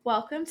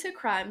Welcome to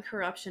Crime,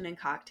 Corruption, and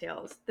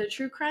Cocktails, the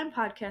true crime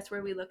podcast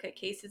where we look at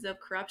cases of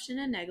corruption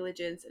and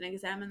negligence and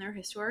examine their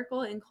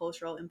historical and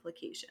cultural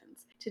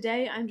implications.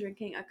 Today, I'm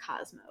drinking a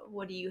Cosmo.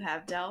 What do you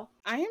have, Del?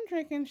 I am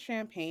drinking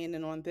champagne,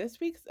 and on this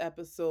week's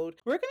episode,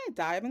 we're going to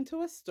dive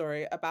into a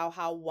story about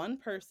how one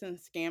person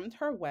scammed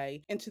her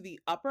way into the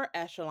upper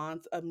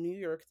echelons of New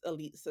York's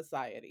elite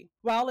society.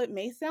 While it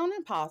may sound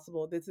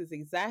impossible, this is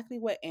exactly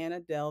what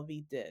Anna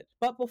Delvey did.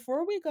 But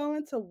before we go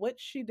into what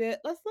she did,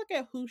 let's look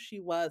at who she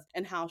was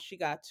and how she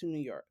got to New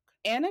York.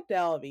 Anna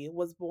Delvey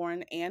was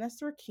born Anna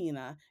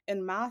Sorkina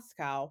in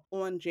Moscow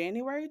on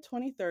January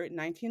 23,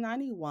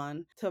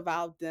 1991, to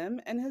Vadim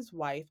and his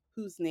wife,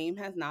 whose name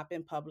has not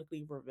been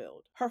publicly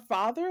revealed. Her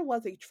father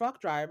was a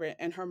truck driver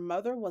and her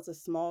mother was a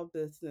small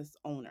business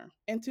owner.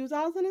 In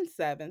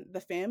 2007, the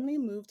family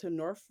moved to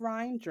North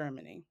Rhine,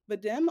 Germany.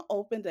 Vadim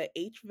opened a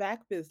HVAC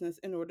business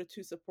in order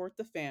to support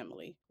the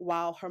family,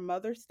 while her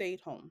mother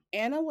stayed home.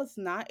 Anna was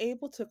not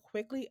able to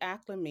quickly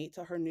acclimate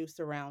to her new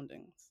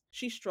surroundings.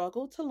 She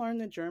struggled to learn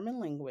the German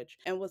language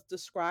and was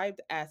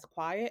described as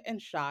quiet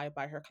and shy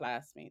by her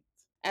classmates.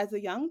 As a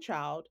young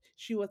child,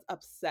 she was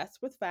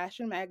obsessed with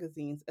fashion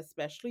magazines,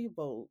 especially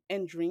Vogue,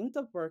 and dreamed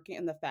of working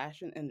in the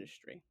fashion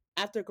industry.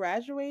 After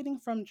graduating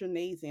from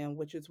gymnasium,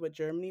 which is what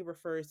Germany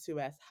refers to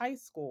as high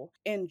school,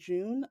 in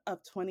June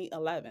of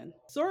 2011,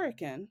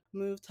 Sorokin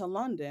moved to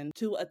London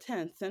to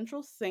attend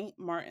Central St.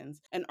 Martin's,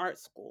 an art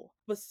school,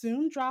 but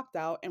soon dropped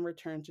out and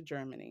returned to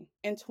Germany.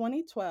 In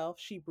 2012,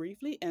 she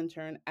briefly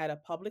interned at a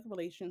public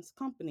relations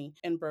company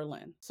in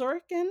Berlin.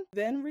 Sorokin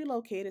then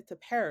relocated to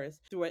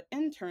Paris through an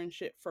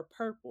internship for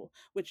Purple,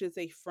 which is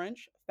a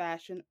French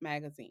fashion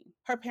magazine.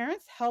 Her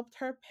parents helped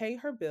her pay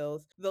her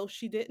bills, though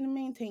she didn't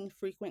maintain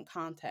frequent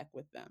contact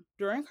with them.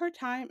 During her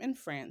time in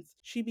France,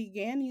 she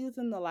began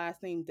using the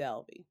last name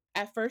Delvey.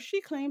 At first,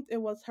 she claimed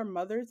it was her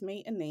mother's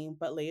maiden name,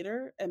 but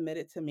later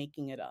admitted to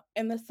making it up.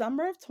 In the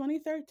summer of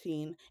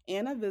 2013,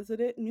 Anna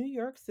visited New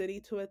York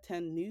City to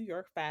attend New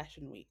York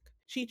Fashion Week.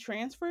 She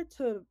transferred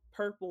to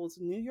Purple's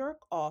New York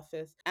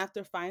office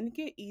after finding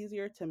it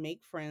easier to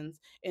make friends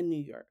in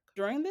New York.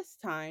 During this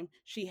time,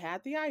 she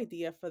had the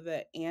idea for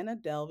the Anna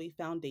Delvey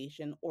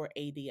Foundation, or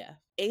ADF.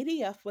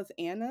 ADF was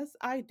Anna's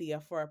idea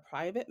for a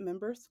private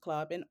members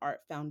club and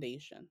art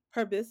foundation.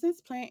 Her business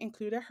plan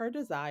included her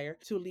desire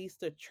to lease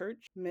the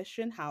church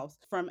mission house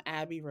from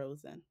Abby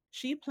Rosen.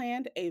 She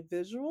planned a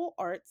visual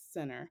arts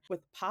center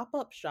with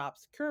pop-up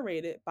shops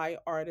curated by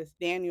artist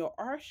Daniel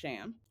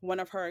Arsham, one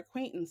of her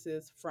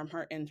acquaintances from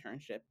her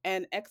internship,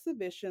 and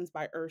exhibitions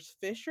by Urs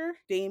Fisher,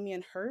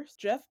 Damien Hirst,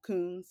 Jeff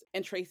Koons,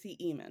 and Tracy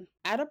Emin.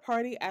 At a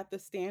party at the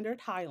Standard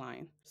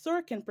Highline,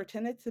 Sorokin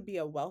pretended to be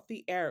a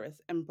wealthy heiress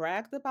and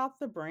bragged about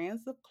the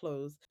brands of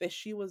clothes that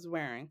she was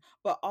wearing,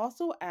 but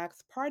also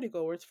asked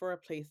partygoers for a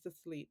place to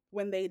sleep.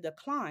 When they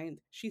declined,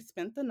 she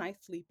spent the night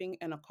sleeping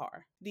in a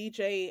car.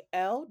 DJ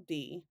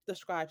LD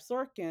described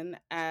Sorkin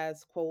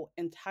as, quote,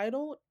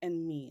 entitled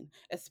and mean,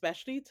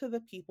 especially to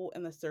the people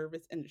in the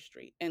service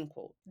industry, end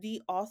quote.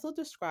 D also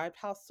described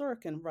how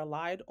Sorkin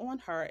relied on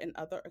her and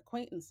other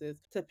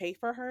acquaintances to pay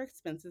for her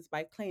expenses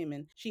by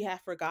claiming she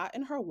had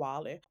forgotten her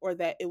wallet or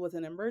that it was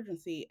an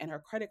emergency and her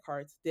credit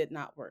cards did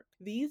not work.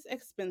 These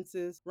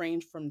expenses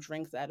ranged from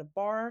drinks at a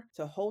bar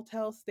to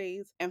hotel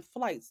stays and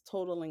flights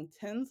totaling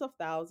tens of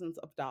thousands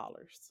of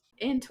dollars.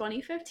 In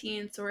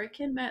 2015,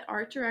 Sorokin met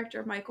art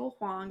director Michael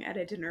Huang at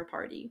a dinner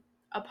party.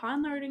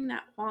 Upon learning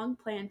that Huang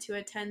planned to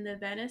attend the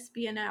Venice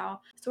Biennale,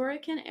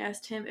 Sorokin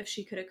asked him if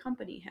she could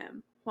accompany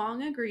him.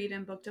 Huang agreed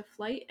and booked a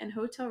flight and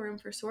hotel room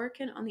for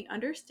Sorokin on the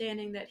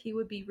understanding that he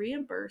would be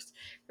reimbursed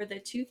for the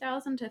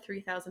 $2,000 to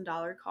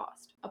 $3,000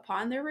 cost.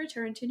 Upon their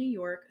return to New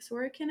York,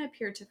 Sorokin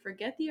appeared to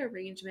forget the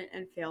arrangement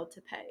and failed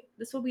to pay.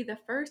 This will be the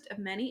first of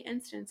many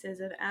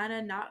instances of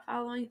Anna not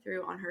following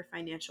through on her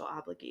financial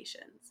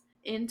obligations.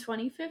 In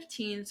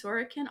 2015,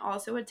 Sorokin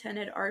also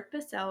attended Art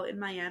Basel in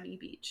Miami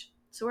Beach.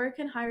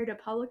 Sorokin hired a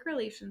public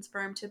relations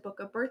firm to book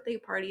a birthday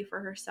party for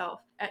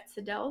herself at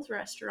Sadelle's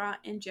restaurant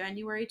in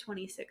January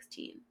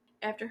 2016.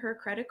 After her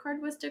credit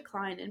card was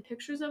declined and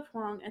pictures of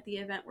Huang at the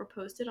event were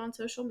posted on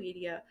social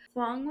media,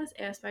 Huang was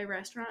asked by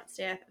restaurant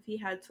staff if he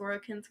had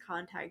Sorokin's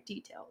contact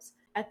details.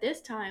 At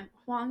this time,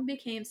 Huang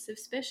became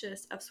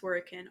suspicious of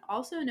Sorokin,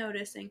 also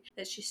noticing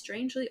that she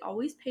strangely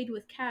always paid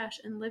with cash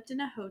and lived in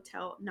a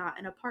hotel, not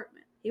an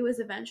apartment. He was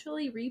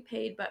eventually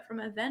repaid, but from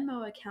a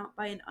Venmo account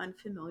by an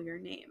unfamiliar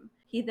name.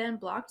 He then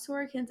blocked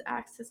Sorokin's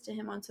access to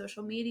him on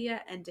social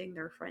media, ending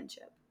their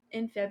friendship.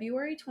 In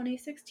February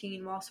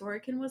 2016, while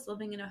Sorokin was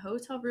living in a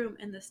hotel room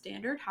in the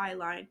Standard High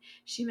Line,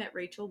 she met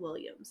Rachel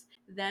Williams,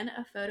 then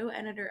a photo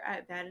editor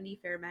at Vanity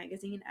Fair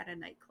magazine, at a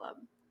nightclub.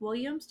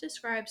 Williams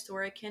described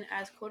Sorokin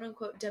as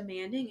quote-unquote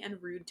demanding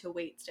and rude to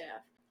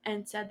waitstaff,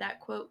 and said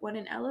that, quote, when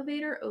an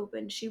elevator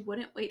opened, she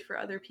wouldn't wait for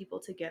other people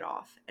to get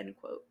off, end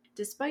quote.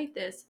 Despite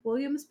this,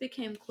 Williams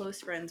became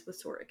close friends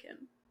with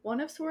Sorokin. One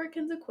of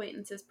Sorokin's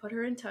acquaintances put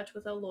her in touch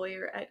with a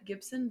lawyer at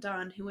Gibson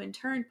Dunn, who in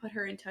turn put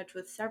her in touch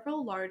with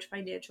several large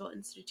financial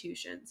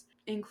institutions,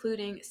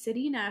 including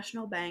City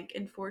National Bank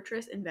and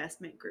Fortress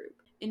Investment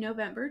Group. In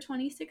November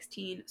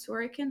 2016,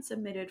 Sorokin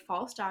submitted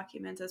false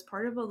documents as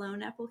part of a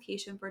loan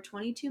application for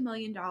 $22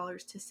 million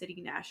to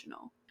City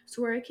National.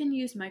 Sorokin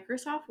used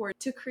Microsoft Word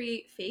to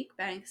create fake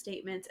bank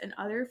statements and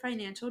other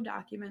financial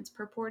documents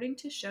purporting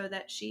to show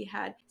that she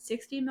had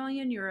 €60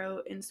 million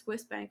in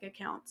Swiss bank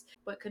accounts,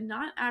 but could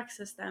not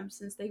access them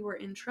since they were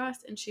in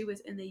trust and she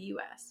was in the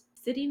US.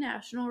 City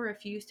National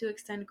refused to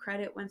extend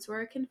credit when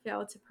Sorokin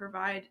failed to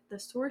provide the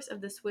source of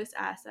the Swiss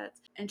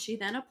assets, and she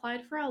then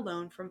applied for a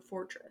loan from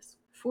Fortress.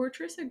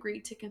 Fortress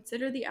agreed to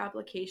consider the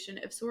application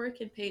if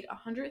Sorokin paid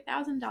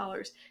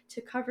 $100,000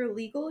 to cover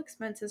legal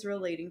expenses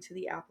relating to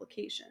the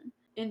application.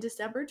 In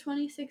December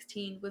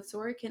 2016, with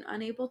Sorokin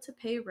unable to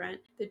pay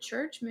rent, the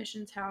church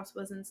missions house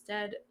was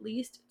instead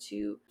leased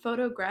to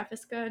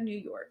Fotografiska New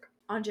York.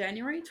 On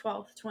January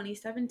 12,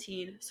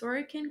 2017,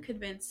 Sorokin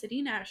convinced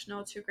City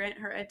National to grant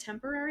her a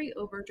temporary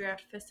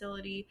overdraft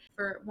facility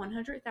for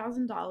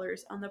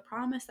 $100,000 on the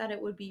promise that it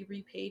would be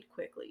repaid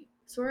quickly.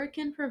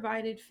 Sorokin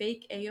provided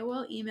fake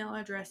AOL email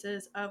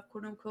addresses of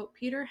quote-unquote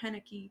Peter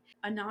Henneke,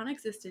 a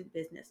non-existent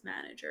business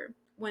manager.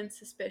 When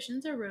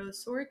suspicions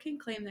arose, Sorokin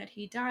claimed that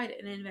he died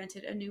and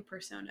invented a new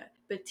persona,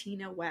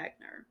 Bettina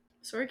Wagner.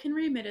 Sorokin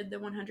remitted the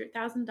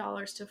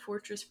 $100,000 to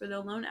Fortress for the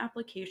loan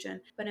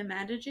application, but a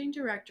managing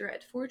director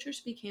at Fortress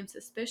became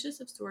suspicious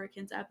of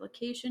Sorokin's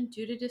application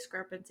due to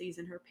discrepancies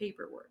in her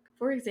paperwork.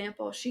 For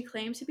example, she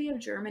claimed to be of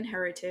German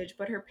heritage,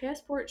 but her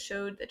passport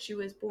showed that she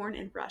was born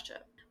in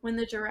Russia. When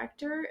the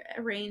director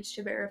arranged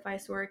to verify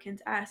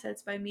Sorokin's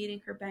assets by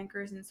meeting her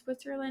bankers in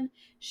Switzerland,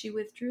 she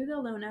withdrew the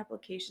loan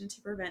application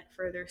to prevent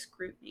further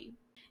scrutiny.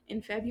 In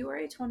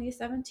February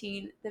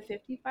 2017, the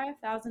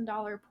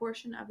 $55,000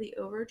 portion of the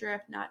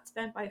overdraft not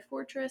spent by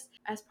Fortress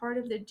as part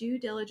of the due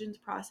diligence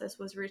process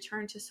was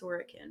returned to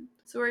Sorokin.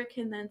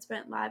 Sorokin then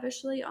spent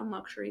lavishly on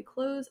luxury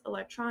clothes,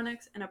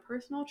 electronics, and a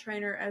personal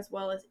trainer, as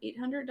well as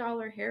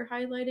 $800 hair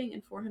highlighting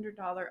and $400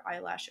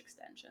 eyelash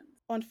extensions.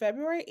 On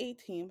February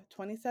 18,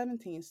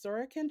 2017,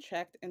 Sorokin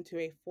checked into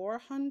a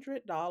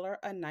 $400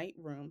 a night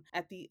room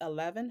at the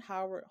 11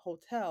 Howard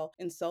Hotel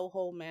in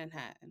Soho,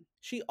 Manhattan.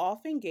 She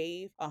often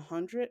gave a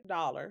 $100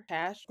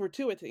 cash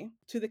gratuity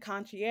to the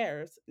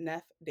concierge,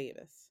 Neff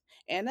Davis.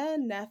 Anna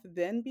and Neff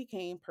then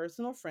became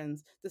personal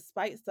friends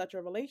despite such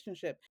a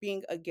relationship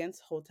being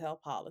against hotel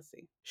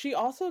policy. She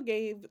also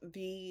gave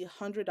the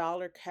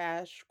 $100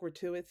 cash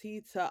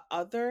gratuity to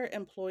other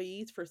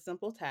employees for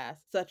simple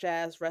tasks such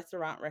as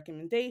restaurant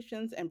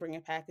recommendations and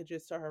bringing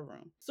packages to her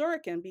room.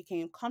 Sorokin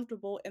became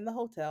comfortable in the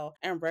hotel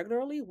and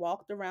regularly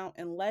walked around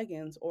in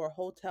leggings or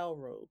hotel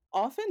robe,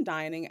 often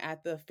dining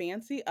at the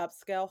fancy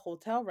upscale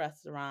hotel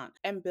restaurant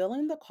and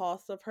billing the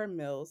cost of her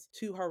meals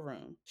to her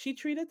room. She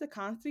treated the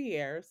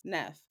concierge,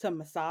 Neff, to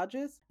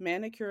massages,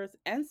 manicures,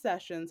 and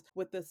sessions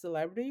with the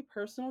celebrity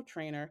personal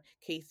trainer,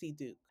 Casey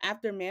Duke.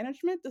 After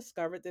management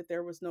discovered that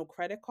there was no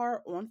credit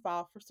card on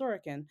file for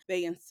Sorokin,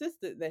 they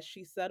insisted that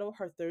she settle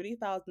her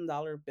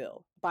 $30,000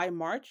 bill. By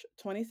March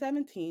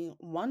 2017,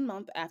 1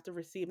 month after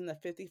receiving the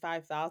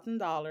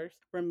 $55,000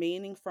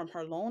 remaining from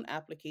her loan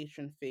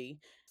application fee,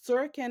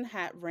 Sorokin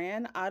had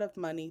ran out of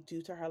money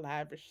due to her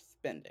lavish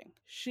spending.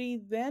 She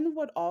then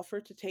would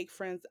offer to take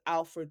friends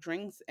out for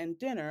drinks and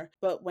dinner,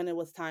 but when it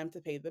was time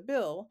to pay the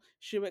bill,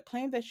 she would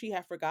claim that she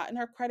had forgotten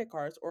her credit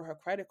cards or her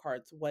credit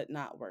cards would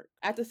not work.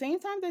 At the same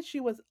time that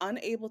she was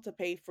unable to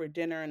pay for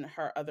dinner and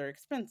her other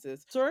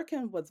expenses,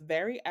 Sorokin was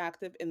very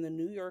active in the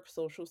New York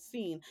social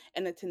scene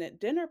and attended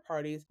dinner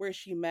parties where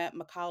she met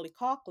Macaulay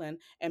Culkin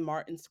and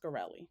Martin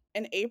Shkreli.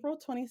 In April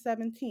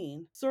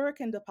 2017,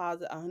 Sorokin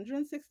deposited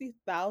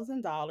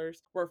 $160,000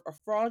 worth of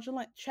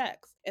fraudulent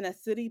checks in a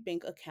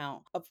Citibank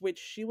account, of which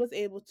she was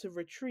able to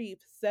retrieve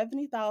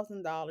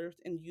 $70,000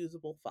 in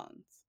usable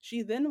funds.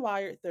 She then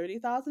wired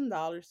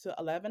 $30,000 to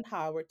 11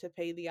 Howard to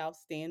pay the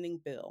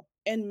outstanding bill.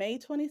 In May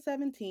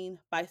 2017,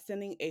 by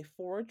sending a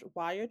forged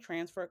wire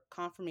transfer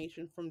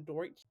confirmation from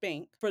Deutsche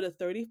Bank for the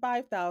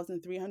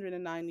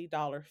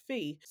 $35,390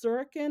 fee,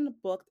 Sorokin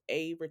booked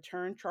a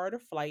return charter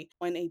flight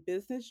on a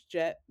business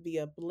jet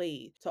via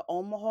Blade to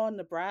Omaha,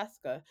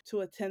 Nebraska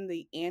to attend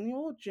the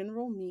annual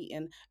general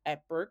meeting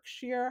at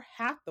Berkshire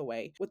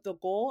Hathaway with the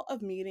goal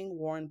of meeting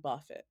Warren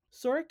Buffett.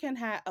 Sorokin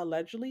had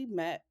allegedly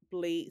met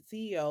Blade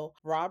CEO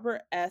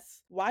Robert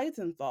S.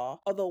 Wiesenthal,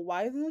 although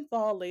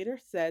Wiesenthal later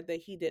said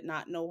that he did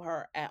not know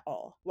her at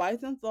all.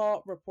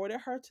 Wiesenthal reported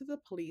her to the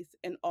police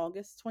in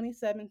August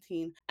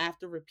 2017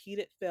 after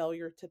repeated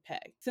failure to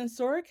pay. Since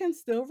Sorokin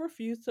still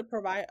refused to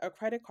provide a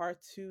credit card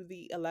to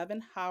the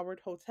 11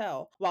 Howard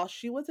Hotel while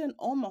she was in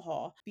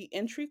Omaha, the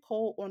entry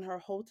code on her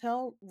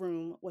hotel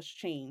room was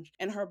changed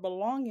and her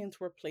belongings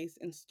were placed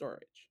in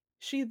storage.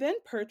 She then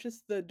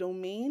purchased the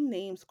domain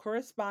names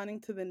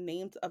corresponding to the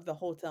names of the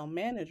hotel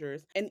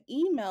managers and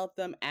emailed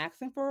them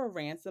asking for a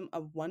ransom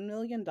of $1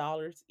 million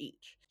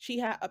each. She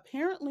had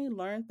apparently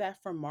learned that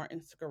from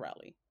Martin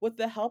Shkreli. With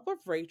the help of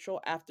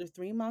Rachel, after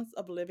 3 months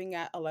of living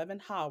at 11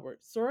 Howard,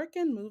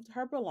 Sorokin moved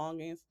her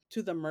belongings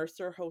to the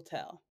Mercer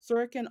Hotel.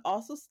 Sorokin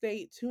also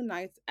stayed 2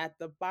 nights at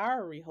the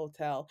Bowery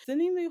Hotel,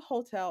 sending the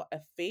hotel a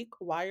fake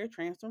wire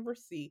transfer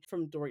receipt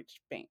from Deutsche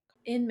Bank.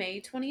 In May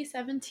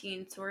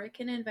 2017,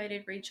 Sorokin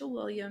invited Rachel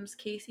Williams,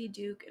 Casey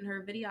Duke, and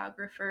her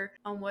videographer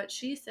on what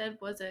she said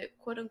was a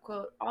quote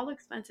unquote all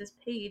expenses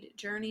paid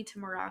journey to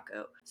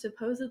Morocco,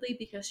 supposedly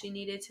because she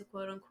needed to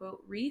quote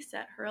unquote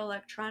reset her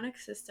electronic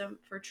system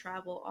for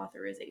travel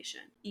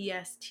authorization,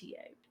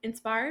 ESTA.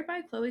 Inspired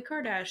by Khloe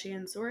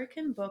Kardashian,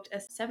 Sorokin booked a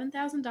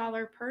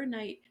 $7,000 per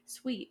night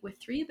suite with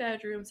 3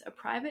 bedrooms, a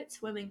private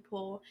swimming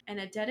pool, and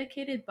a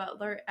dedicated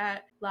butler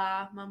at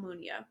La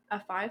Mamounia,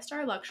 a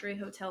 5-star luxury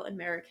hotel in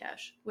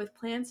Marrakesh, with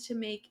plans to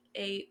make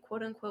a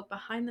quote unquote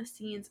behind the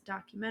scenes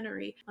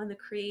documentary on the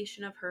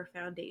creation of her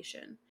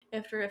foundation.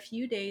 After a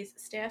few days,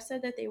 staff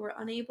said that they were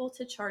unable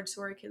to charge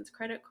Sorokin's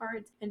credit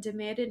cards and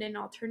demanded an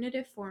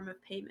alternative form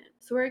of payment.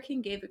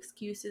 Sorokin gave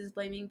excuses,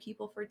 blaming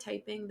people for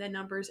typing the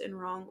numbers in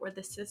wrong or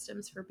the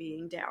systems for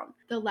being down.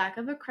 The lack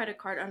of a credit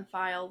card on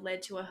file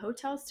led to a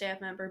hotel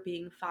staff member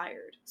being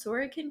fired.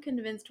 Sorokin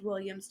convinced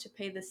Williams to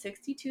pay the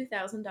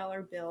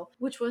 $62,000 bill,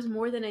 which was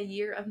more than a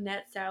year of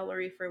net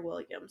salary for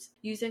Williams,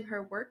 using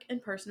her work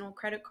and personal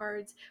credit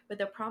cards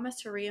with a promise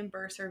to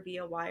reimburse her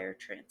via wire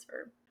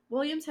transfer.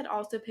 Williams had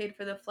also paid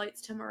for the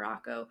flights to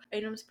Morocco,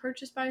 items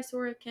purchased by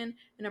Sorokin,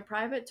 and a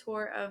private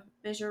tour of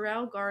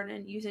Majorelle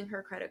Garden using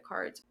her credit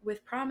cards,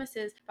 with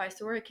promises by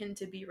Sorokin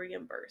to be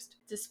reimbursed.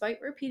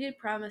 Despite repeated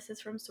promises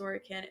from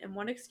Sorokin and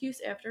one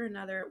excuse after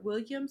another,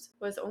 Williams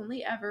was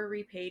only ever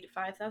repaid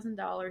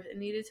 $5,000 and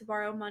needed to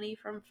borrow money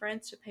from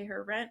friends to pay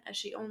her rent, as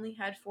she only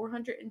had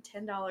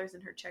 $410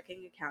 in her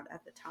checking account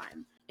at the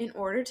time. In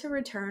order to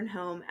return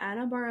home,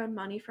 Anna borrowed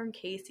money from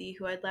Casey,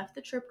 who had left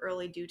the trip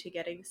early due to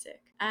getting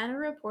sick. Anna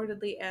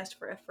reportedly asked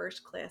for a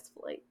first-class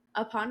flight.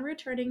 Upon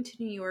returning to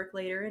New York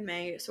later in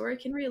May,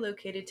 Sorokin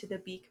relocated to the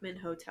Beekman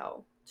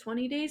Hotel.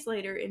 20 days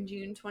later, in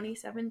June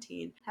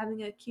 2017,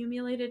 having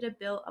accumulated a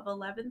bill of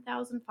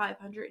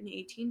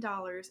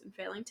 $11,518 and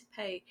failing to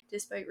pay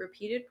despite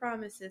repeated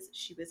promises,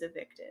 she was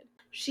evicted.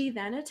 She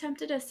then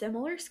attempted a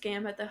similar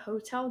scam at the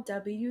Hotel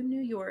W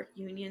New York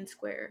Union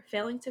Square,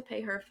 failing to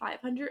pay her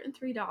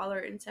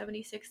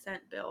 $503.76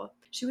 bill.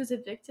 She was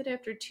evicted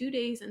after 2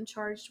 days and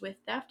charged with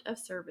theft of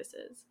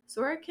services.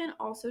 Sorokin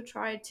also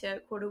tried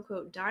to quote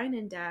unquote dine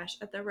and dash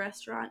at the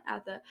restaurant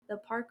at the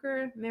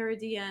Parker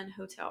Meridien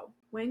Hotel.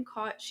 When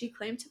caught, she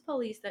claimed to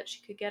police that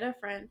she could get a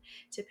friend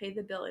to pay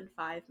the bill in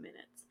 5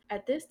 minutes.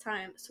 At this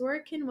time,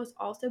 Sorokin was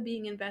also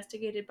being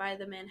investigated by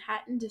the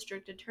Manhattan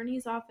District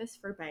Attorney's Office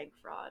for bank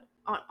fraud.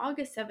 On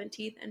August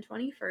 17th and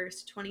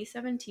 21st,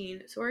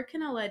 2017,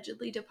 Sorokin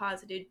allegedly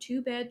deposited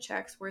 2 bad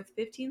checks worth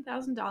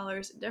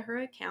 $15,000 into her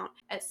account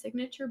at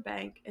Signature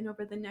Bank, and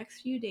over the next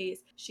few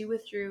days, she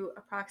withdrew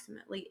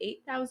approximately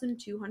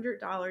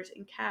 $8,200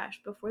 in cash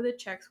before the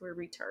checks were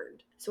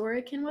returned.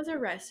 Sorokin was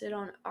arrested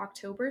on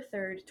October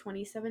 3rd,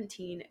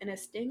 2017, in a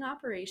sting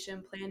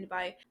operation planned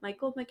by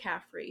Michael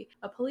McCaffrey,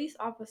 a police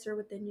officer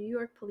with the New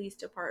York Police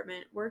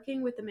Department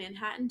working with the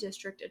Manhattan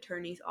District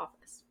Attorney's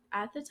Office.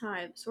 At the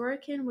time,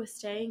 Sorokin was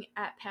staying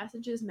at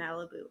Passages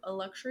Malibu, a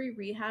luxury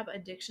rehab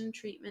addiction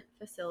treatment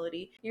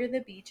facility near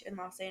the beach in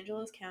Los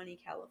Angeles County,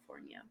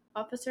 California.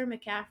 Officer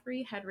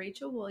McCaffrey had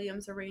Rachel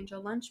Williams arrange a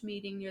lunch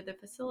meeting near the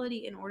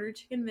facility in order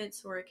to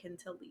convince Sorokin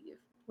to leave.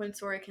 When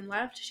Sorokin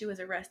left, she was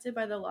arrested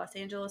by the Los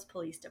Angeles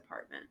Police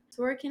Department.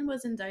 Sorokin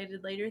was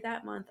indicted later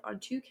that month on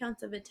 2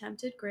 counts of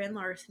attempted grand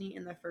larceny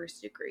in the first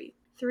degree,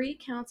 3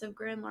 counts of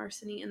grand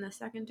larceny in the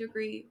second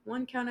degree,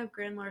 1 count of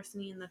grand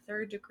larceny in the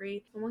third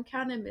degree, and 1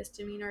 count of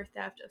misdemeanor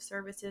theft of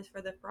services for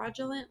the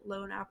fraudulent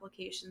loan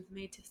applications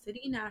made to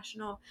City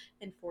National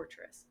and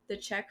Fortress, the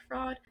check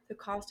fraud, the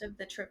cost of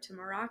the trip to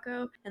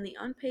Morocco, and the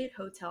unpaid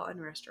hotel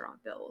and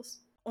restaurant bills.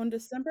 On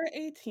December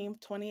 18,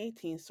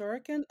 2018,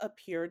 Sorokin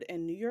appeared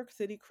in New York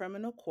City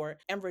criminal court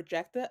and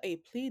rejected a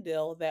plea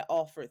deal that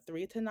offered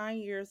 3 to 9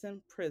 years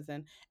in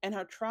prison, and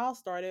her trial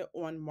started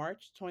on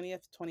March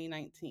 20th,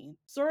 2019.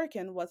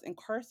 Sorokin was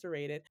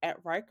incarcerated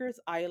at Rikers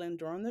Island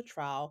during the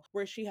trial,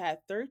 where she had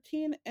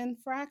 13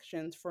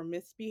 infractions for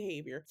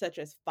misbehavior, such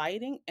as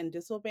fighting and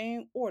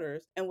disobeying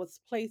orders, and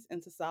was placed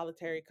into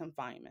solitary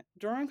confinement.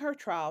 During her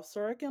trial,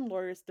 Sorokin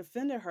lawyers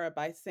defended her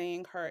by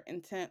saying her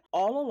intent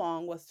all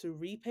along was to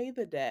repay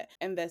the debt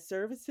and that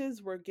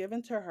services were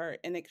given to her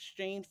in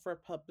exchange for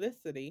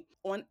publicity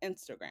on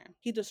Instagram.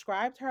 He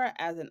described her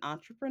as an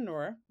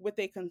entrepreneur with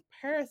a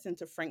comparison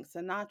to Frank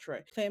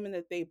Sinatra, claiming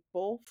that they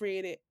both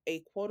created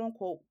a quote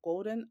unquote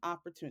golden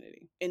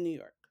opportunity in New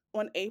York.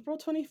 On April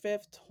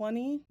 25th,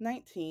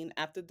 2019,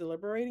 after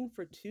deliberating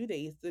for 2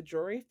 days, the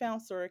jury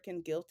found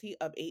Sorokin guilty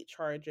of 8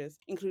 charges,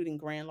 including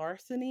grand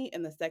larceny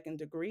in the second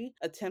degree,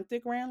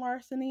 attempted grand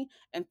larceny,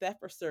 and theft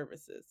for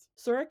services.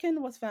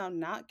 Sorokin was found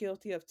not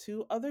guilty of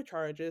 2 other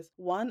charges,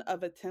 one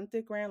of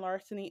attempted grand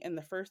larceny in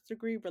the first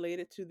degree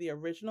related to the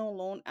original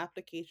loan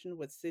application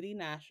with City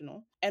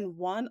National, and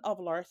one of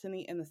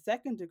larceny in the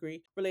second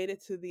degree related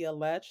to the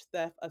alleged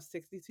theft of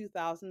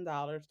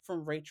 $62,000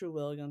 from Rachel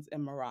Williams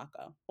in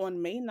Morocco.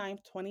 On May 29,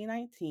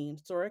 2019,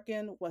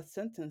 Sorokin was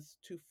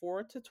sentenced to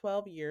 4 to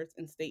 12 years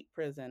in state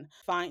prison,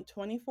 fined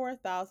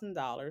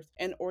 $24,000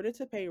 in order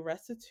to pay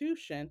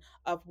restitution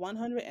of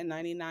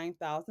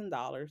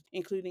 $199,000,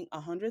 including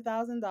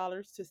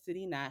 $100,000 to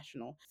City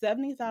National,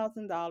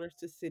 $70,000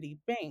 to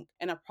Citibank,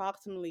 and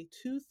approximately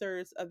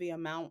two-thirds of the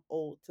amount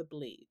owed to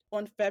Bleed.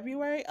 On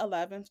February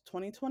 11,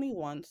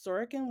 2021,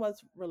 Sorokin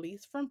was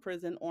released from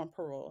prison on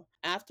parole.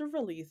 After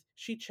release,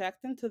 she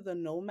checked into the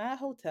Nomad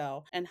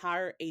Hotel and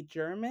hired a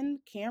German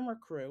camera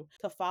crew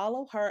to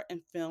follow her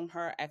and film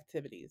her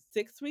activities.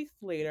 6 weeks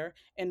later,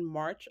 in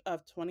March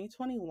of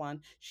 2021,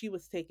 she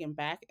was taken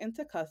back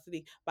into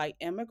custody by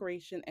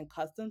Immigration and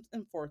Customs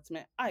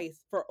Enforcement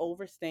ICE for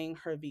overstaying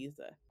her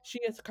visa. She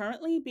is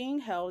currently being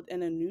held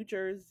in a New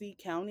Jersey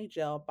county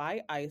jail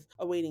by ICE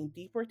awaiting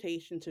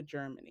deportation to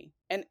Germany.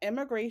 An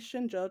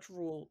immigration judge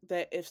ruled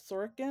that if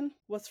Sorkin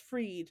was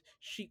freed,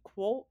 she,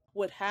 quote,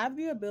 would have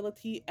the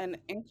ability and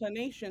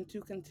inclination to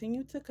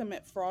continue to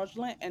commit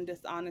fraudulent and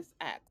dishonest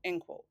acts,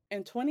 end quote.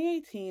 In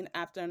 2018,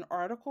 after an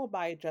article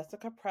by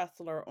Jessica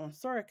Pressler on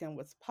Sorokin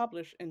was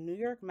published in New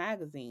York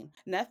Magazine,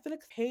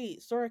 Netflix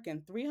paid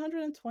Sorokin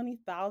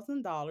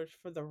 $320,000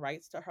 for the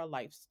rights to her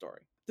life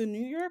story. The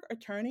New York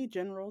Attorney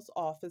General's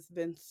office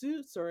then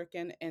sued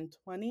Sorokin in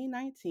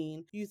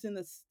 2019 using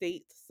the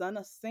state's Son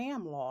of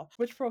Sam law,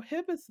 which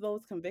prohibits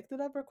those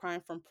convicted of a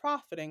crime from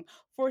profiting,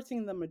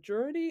 forcing the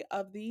majority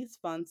of these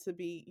funds to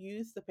be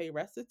used to pay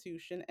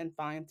restitution and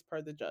fines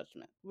per the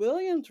judgment.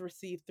 Williams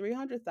received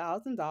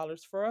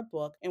 $300,000 for a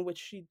book in which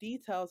she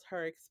details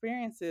her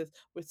experiences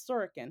with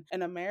Sorokin,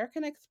 and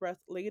American Express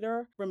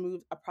later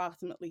removed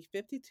approximately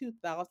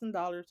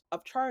 $52,000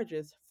 of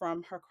charges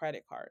from her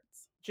credit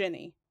cards.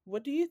 Jenny,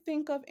 what do you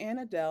think of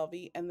Anna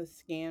Delvey and the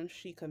scam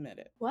she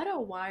committed? What a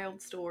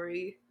wild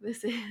story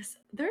this is.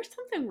 There's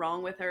something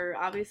wrong with her,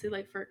 obviously,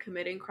 like for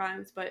committing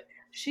crimes, but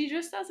she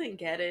just doesn't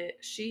get it.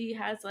 She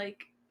has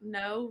like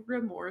no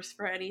remorse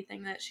for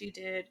anything that she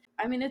did.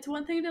 I mean, it's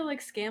one thing to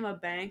like scam a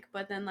bank,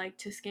 but then like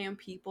to scam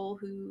people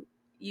who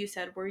you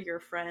said were your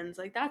friends,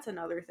 like that's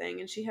another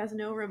thing. And she has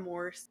no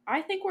remorse.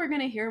 I think we're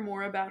going to hear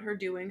more about her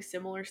doing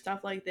similar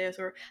stuff like this,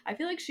 or I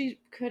feel like she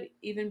could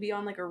even be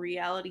on like a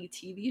reality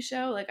TV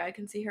show. Like I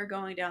can see her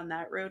going down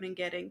that road and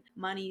getting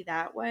money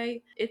that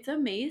way. It's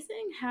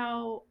amazing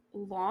how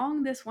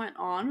long this went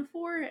on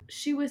for.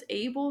 She was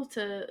able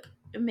to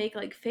make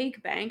like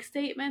fake bank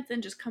statements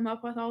and just come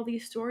up with all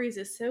these stories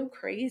is so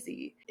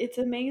crazy. It's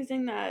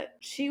amazing that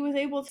she was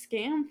able to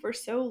scam for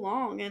so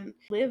long and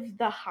live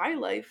the high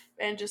life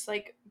and just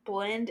like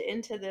blend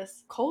into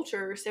this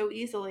culture so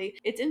easily.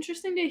 It's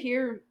interesting to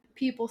hear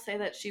people say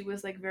that she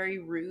was like very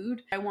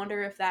rude. I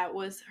wonder if that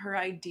was her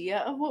idea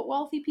of what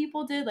wealthy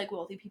people did. Like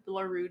wealthy people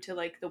are rude to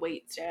like the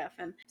wait staff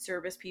and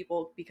service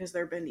people because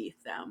they're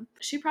beneath them.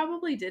 She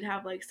probably did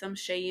have like some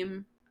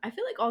shame. I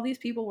feel like all these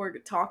people we're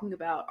talking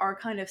about are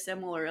kind of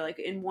similar, like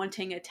in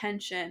wanting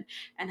attention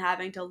and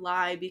having to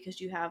lie because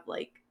you have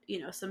like,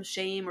 you know, some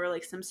shame or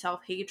like some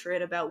self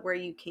hatred about where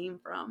you came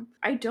from.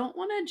 I don't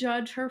want to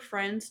judge her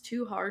friends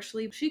too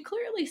harshly. She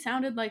clearly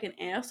sounded like an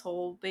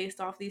asshole based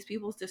off these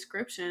people's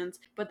descriptions,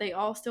 but they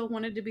all still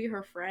wanted to be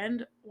her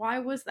friend. Why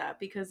was that?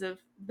 Because of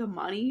the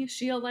money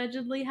she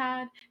allegedly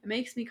had? It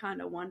makes me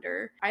kind of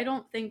wonder. I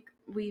don't think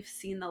we've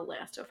seen the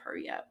last of her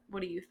yet.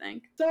 What do you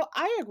think? So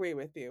I agree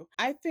with you.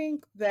 I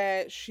think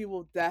that she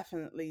will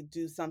definitely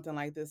do something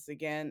like this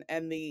again.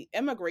 And the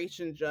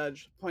immigration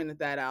judge pointed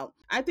that out.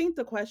 I think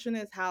the question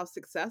is how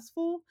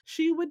successful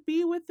she would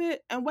be with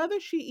it and whether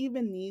she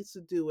even needs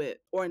to do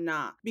it or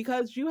not.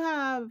 Because you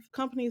have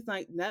companies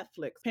like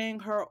Netflix paying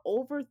her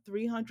over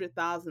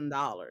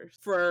 $300,000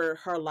 for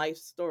her life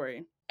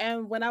story.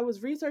 And when I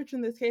was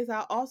researching this case,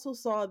 I also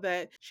saw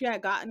that she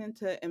had gotten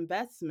into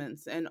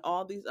investments and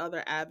all these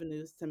other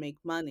avenues to make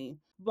money.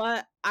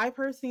 But I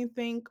personally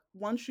think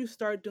once you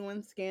start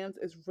doing scams,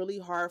 it's really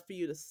hard for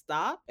you to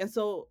stop. And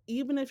so,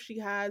 even if she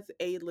has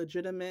a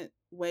legitimate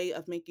way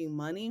of making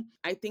money,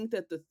 I think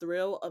that the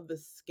thrill of the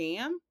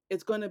scam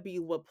is going to be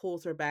what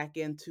pulls her back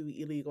into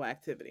illegal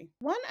activity.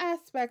 One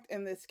aspect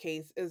in this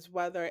case is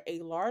whether a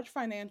large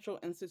financial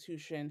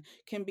institution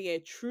can be a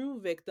true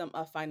victim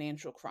of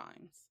financial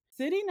crimes.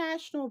 City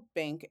National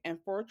Bank and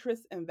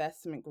Fortress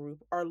Investment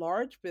Group are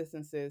large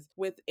businesses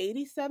with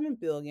 $87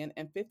 billion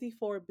and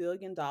 $54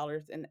 billion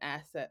in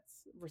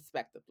assets,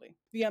 respectively.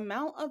 The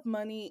amount of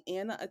money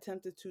Anna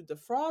attempted to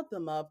defraud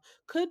them of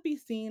could be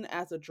seen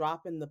as a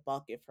drop in the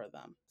bucket for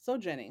them. So,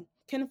 Jenny,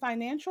 can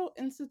financial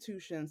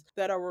institutions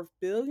that are worth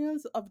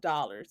billions of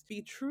dollars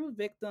be true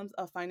victims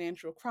of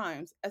financial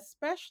crimes,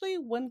 especially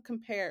when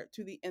compared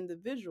to the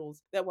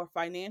individuals that were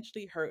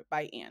financially hurt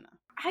by Anna?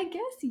 I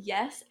guess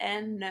yes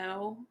and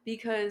no,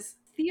 because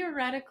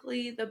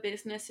theoretically the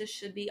businesses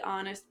should be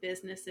honest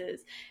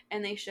businesses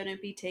and they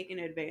shouldn't be taken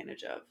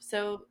advantage of.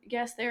 So,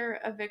 yes, they're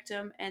a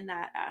victim in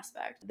that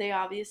aspect. They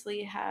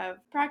obviously have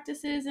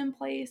practices in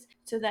place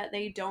so that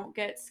they don't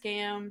get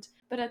scammed,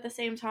 but at the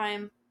same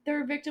time,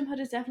 their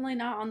victimhood is definitely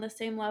not on the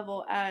same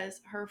level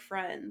as her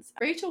friends.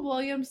 Rachel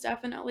Williams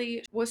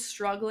definitely was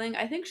struggling.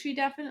 I think she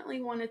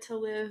definitely wanted to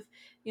live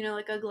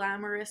like a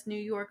glamorous New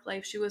York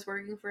life. She was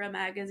working for a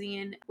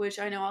magazine, which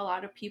I know a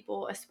lot of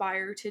people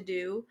aspire to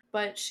do,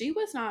 but she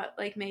was not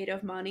like made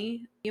of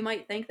money. You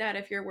might think that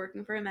if you're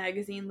working for a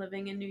magazine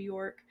living in New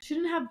York. She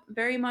didn't have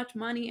very much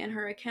money in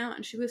her account,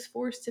 and she was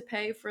forced to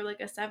pay for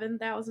like a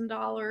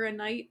 $7,000 a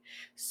night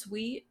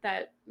suite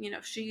that,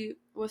 she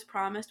was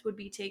promised would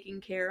be taken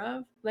care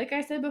of. Like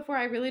I said before,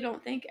 I really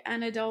don't think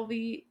Anna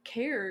Delvey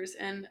cares,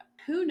 and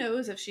who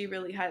knows if she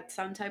really had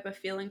some type of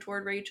feeling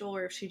toward Rachel,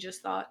 or if she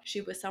just thought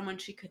she was someone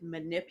she could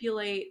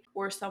manipulate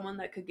or someone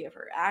that could give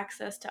her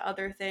access to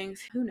other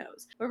things. Who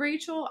knows? But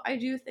Rachel, I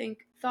do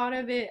think, thought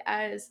of it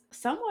as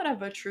somewhat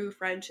of a true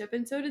friendship,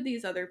 and so did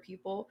these other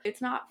people.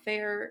 It's not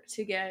fair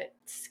to get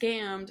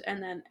scammed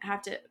and then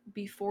have to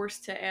be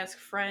forced to ask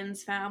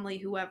friends, family,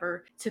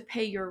 whoever to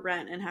pay your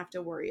rent and have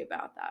to worry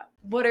about that.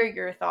 What are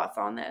your thoughts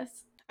on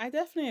this? I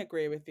definitely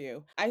agree with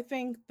you. I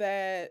think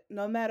that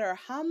no matter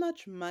how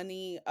much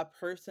money a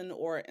person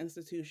or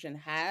institution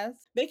has,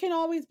 they can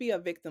always be a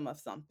victim of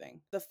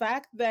something. The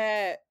fact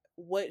that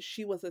what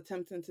she was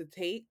attempting to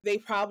take, they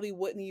probably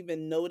wouldn't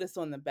even notice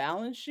on the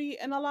balance sheet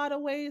in a lot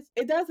of ways.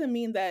 It doesn't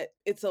mean that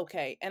it's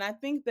okay. And I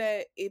think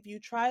that if you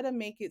try to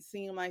make it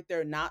seem like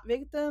they're not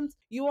victims,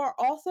 you are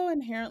also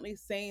inherently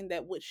saying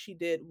that what she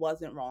did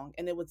wasn't wrong,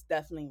 and it was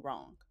definitely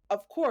wrong.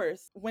 Of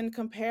course, when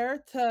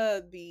compared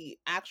to the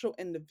actual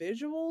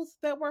individuals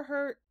that were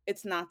hurt,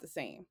 it's not the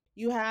same.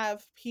 You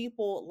have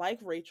people like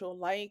Rachel,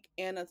 like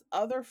Anna's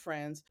other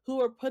friends,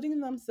 who are putting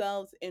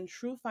themselves in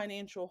true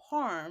financial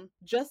harm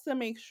just to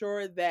make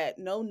sure that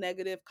no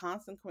negative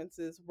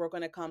consequences were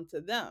going to come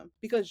to them.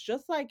 Because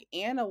just like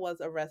Anna was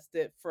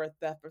arrested for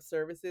theft of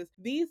services,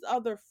 these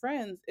other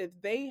friends, if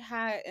they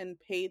hadn't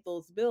paid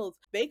those bills,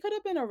 they could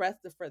have been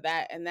arrested for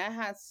that. And that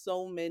has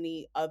so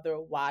many other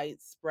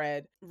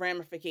widespread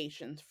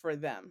ramifications for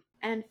them.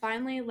 And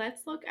finally,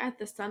 let's look at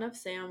the Son of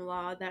Sam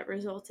law that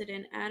resulted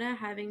in Anna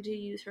having to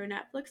use her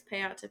Netflix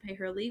payout to pay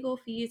her legal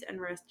fees and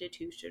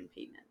restitution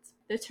payments.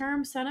 The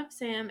term Son of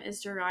Sam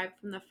is derived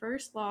from the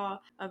first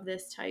law of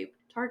this type,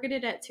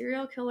 targeted at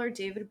serial killer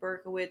David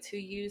Berkowitz, who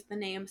used the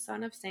name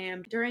Son of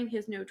Sam during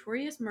his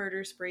notorious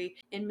murder spree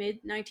in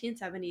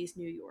mid-1970s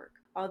New York.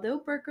 Although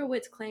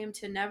Berkowitz claimed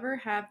to never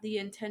have the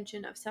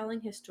intention of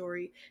selling his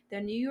story, the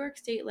New York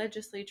State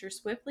Legislature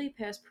swiftly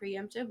passed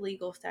preemptive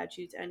legal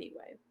statutes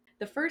anyway,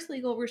 the first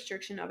legal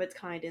restriction of its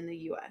kind in the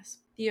U.S.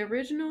 The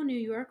original New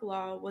York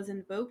law was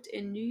invoked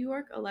in New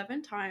York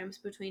 11 times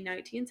between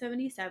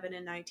 1977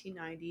 and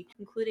 1990,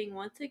 including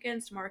once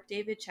against Mark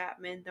David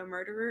Chapman, the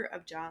murderer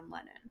of John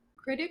Lennon.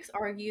 Critics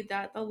argued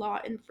that the law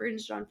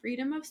infringed on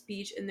freedom of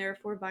speech and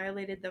therefore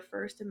violated the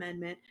First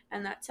Amendment,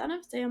 and that Son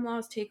of Sam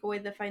laws take away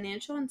the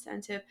financial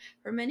incentive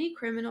for many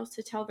criminals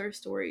to tell their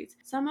stories,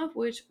 some of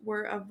which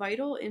were of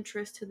vital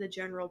interest to the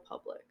general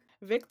public.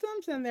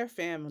 Victims and their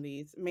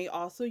families may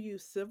also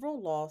use civil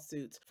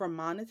lawsuits for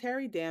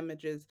monetary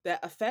damages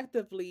that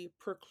effectively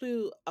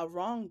preclude a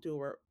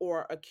wrongdoer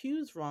or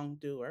accused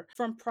wrongdoer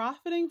from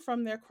profiting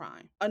from their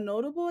crime. A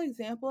notable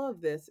example of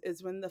this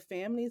is when the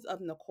families of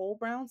Nicole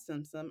Brown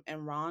Simpson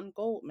and Ron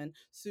Goldman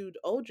sued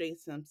O.J.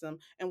 Simpson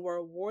and were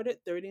awarded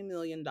 $30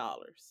 million.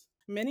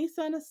 Many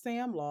Son of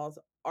Sam laws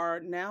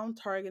are now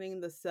targeting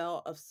the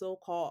sale of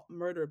so-called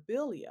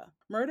murderabilia.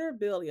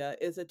 Murderabilia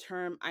is a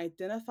term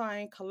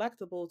identifying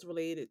collectibles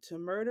related to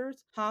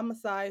murders,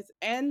 homicides,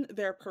 and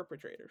their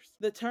perpetrators.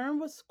 The term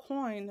was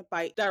coined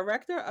by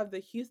director of the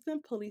Houston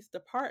Police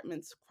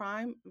Department's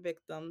Crime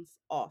Victims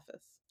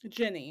Office.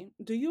 Jenny,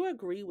 do you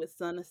agree with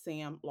Son of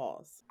Sam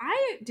laws?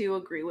 I do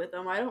agree with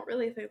them. I don't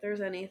really think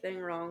there's anything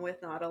wrong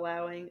with not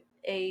allowing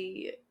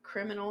a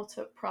criminal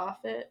to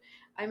profit.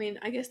 I mean,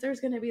 I guess there's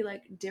going to be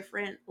like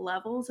different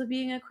levels of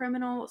being a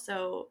criminal.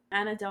 So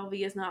Anna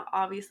Delvey is not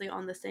obviously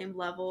on the same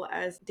level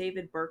as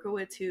David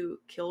Berkowitz, who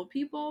killed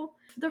people.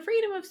 The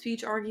freedom of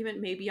speech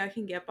argument, maybe I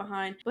can get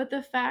behind, but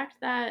the fact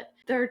that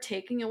they're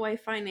taking away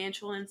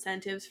financial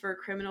incentives for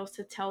criminals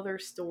to tell their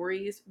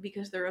stories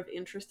because they're of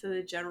interest to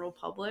the general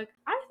public,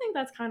 I think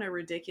that's kind of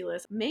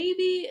ridiculous.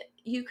 Maybe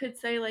you could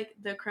say like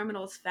the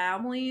criminals'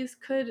 families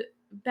could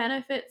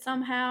benefit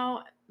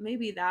somehow.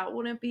 Maybe that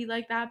wouldn't be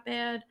like that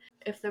bad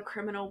if the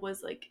criminal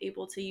was like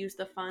able to use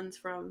the funds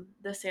from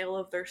the sale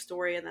of their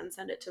story and then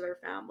send it to their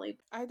family.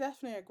 I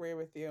definitely agree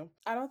with you.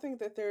 I don't think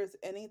that there's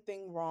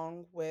anything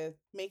wrong with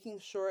making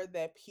sure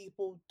that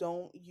people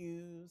don't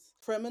use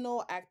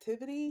criminal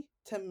activity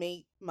to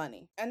make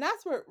money. And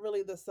that's what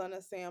really the Son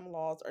of Sam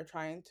laws are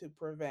trying to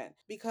prevent.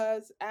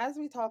 Because as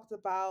we talked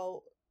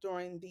about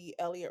during the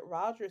Elliot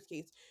Rogers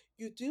case,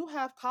 you do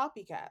have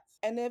copycats.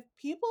 And if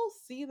people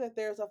see that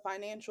there's a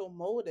financial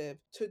motive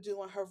to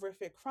doing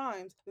horrific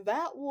crimes,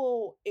 that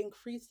will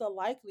increase the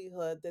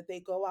likelihood that they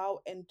go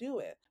out and do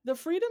it. The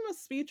freedom of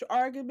speech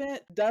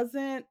argument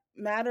doesn't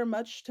matter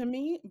much to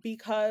me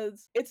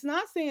because it's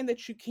not saying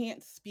that you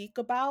can't speak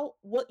about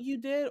what you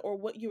did or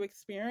what you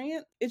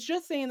experienced. It's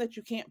just saying that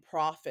you can't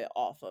profit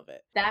off of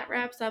it. That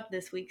wraps up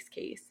this week's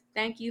case.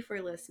 Thank you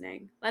for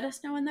listening. Let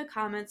us know in the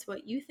comments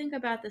what you think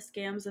about the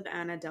scams of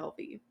Anna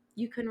Delvey.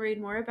 You can read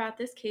more about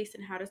this case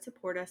and how to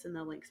support us in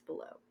the links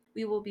below.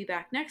 We will be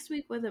back next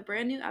week with a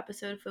brand new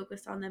episode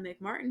focused on the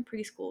McMartin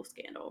preschool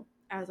scandal.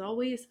 As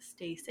always,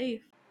 stay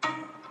safe.